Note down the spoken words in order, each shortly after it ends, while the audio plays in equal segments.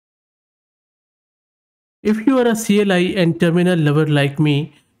If you are a CLI and terminal lover like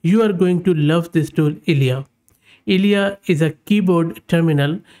me, you are going to love this tool Elia. Elia is a keyboard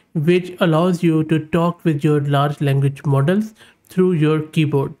terminal which allows you to talk with your large language models through your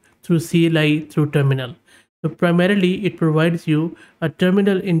keyboard, through CLI, through terminal. So primarily it provides you a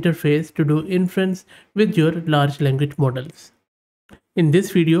terminal interface to do inference with your large language models. In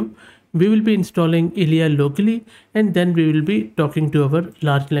this video, we will be installing Elia locally and then we will be talking to our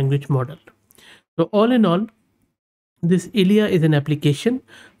large language model. So all in all, this Elia is an application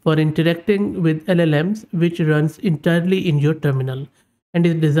for interacting with LLMs which runs entirely in your terminal and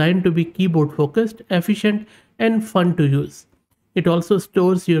is designed to be keyboard focused, efficient and fun to use. It also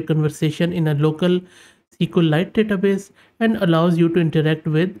stores your conversation in a local SQLite database and allows you to interact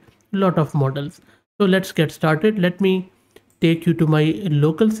with a lot of models. So let's get started. Let me take you to my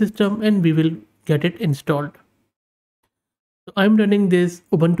local system and we will get it installed. So I'm running this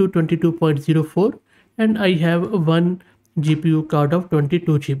Ubuntu 22.04 and I have one GPU card of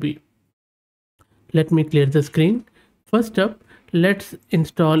 22 GB. Let me clear the screen. First up, let's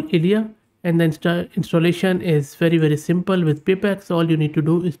install Elia, and the installation is very simple with pipex. All you need to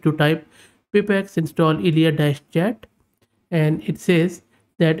do is to type pipex install elia-chat and it says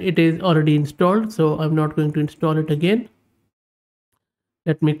that it is already installed, so I'm not going to install it again.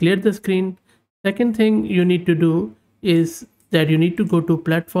 Let me clear the screen. Second thing you need to do is that you need to go to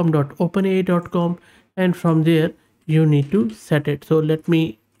platform.openai.com and from there you need to set it. So let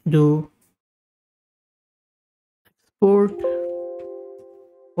me do export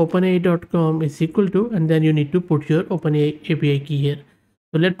openai.com is equal to, and then you need to put your OpenAI API key here.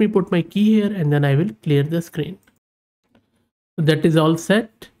 So let me put my key here and then I will clear the screen. So that is all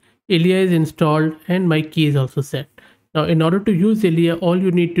set. Elia is installed and my key is also set. Now in order to use Elia, all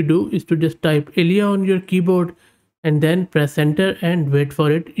you need to do is to just type Elia on your keyboard and then press enter and wait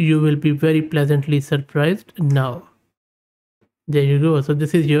for it. You will be very pleasantly surprised now. There you go. So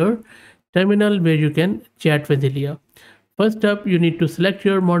this is your terminal where you can chat with Elia. First up, you need to select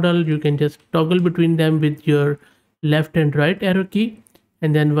your model. You can just toggle between them with your left and right arrow key.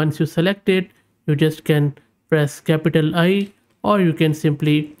 And then once you select it, you just can press capital I, or you can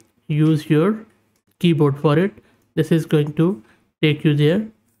simply use your keyboard for it. This is going to take you there.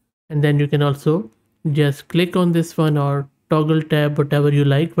 And then you can also just click on this one or toggle tab, whatever you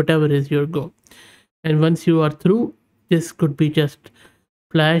like, whatever is your go. And once you are through, this could be just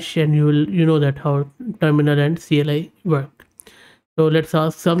flash and you know that how terminal and CLI work. So let's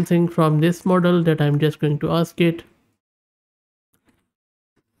ask something from this model that I'm just going to ask it.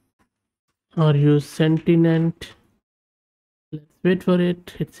 Are you sentient? Let's wait for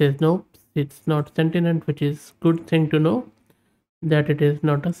it. It says no, it's not sentient, which is good thing to know that it is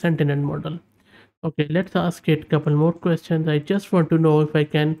not a sentient model. Okay, let's ask it a couple more questions. I just want to know if I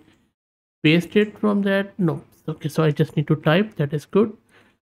can paste it from that. No. Okay, so I just need to type. That is good.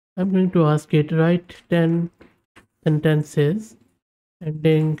 I'm going to ask it write 10 sentences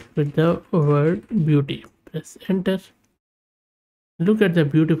ending with the word beauty. Press enter. Look at the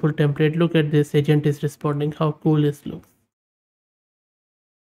beautiful template. Look at this agent is responding. How cool this looks.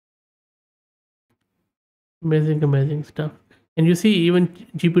 Amazing stuff. And you see even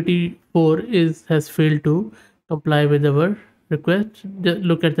GPT-4 has failed to comply with our request. Just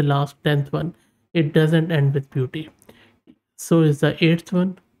look at the last 10th one. It doesn't end with beauty. So is the 8th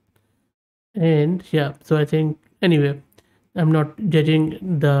one. And yeah, so I think anyway, I'm not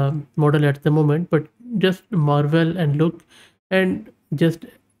judging the model at the moment, but just marvel and look and just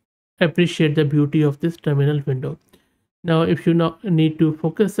appreciate the beauty of this terminal window. Now if you need to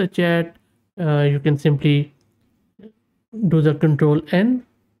focus the chat, you can simply do the control N.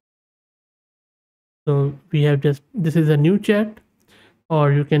 So we have just, this is a new chat,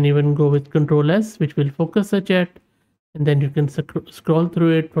 or you can even go with control S, which will focus the chat, and then you can scroll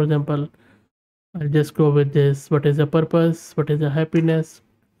through it. For example, I'll just go with this. What is the purpose? What is the happiness?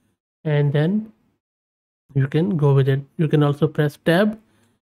 And then you can go with it. You can also press tab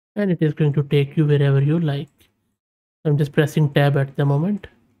and it is going to take you wherever you like. I'm just pressing tab at the moment.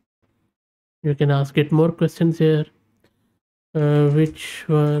 You can ask it more questions here. Which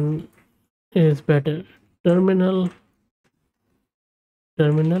one is better? Terminal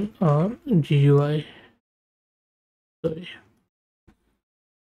or GUI? Sorry.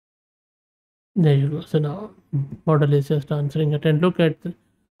 There you go. So now model is just answering it, and look at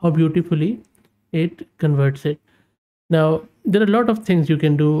how beautifully it converts it. Now there are a lot of things you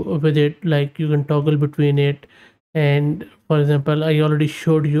can do with it, like you can toggle between it, and for example I already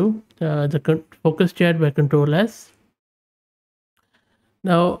showed you the focus chat by control S.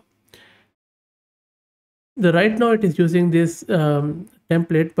 Now right now it is using this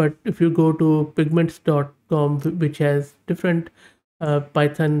template, but if you go to pigments.com, which has different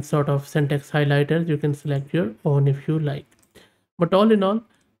Python sort of syntax highlighters, you can select your own if you like. But all in all,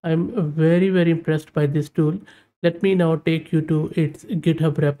 I'm very impressed by this tool. Let me now take you to its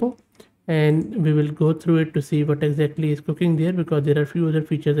GitHub repo, and we will go through it to see what exactly is cooking there, because there are a few other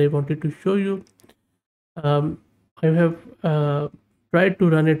features I wanted to show you. I have tried to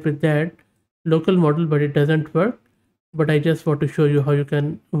run it with that local model, but it doesn't work. But I just want to show you how you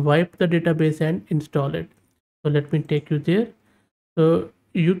can wipe the database and install it. So let me take you there. So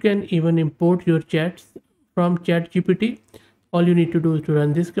you can even import your chats from ChatGPT. All you need to do is to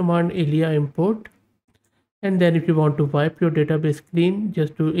run this command, Elia import. And then if you want to wipe your database clean,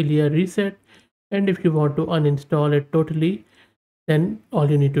 just do Elia reset. And if you want to uninstall it totally, then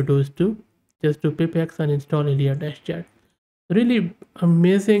all you need to do is to just do pipx uninstall Elia-chat. Really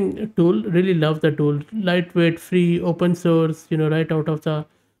amazing tool. Really love the tool. Lightweight, free, open source, right out of the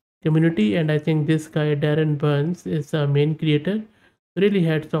community. And I think this guy, Darren Burns, is a main creator. Really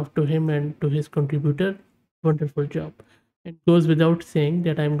hats off to him and to his contributor. Wonderful job. It goes without saying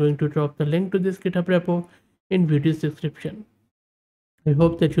that I'm going to drop the link to this GitHub repo in video's description. I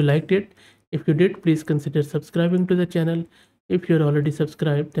hope that you liked it. If you did, please consider subscribing to the channel. If you're already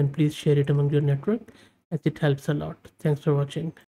subscribed, then please share it among your network, as it helps a lot. Thanks for watching.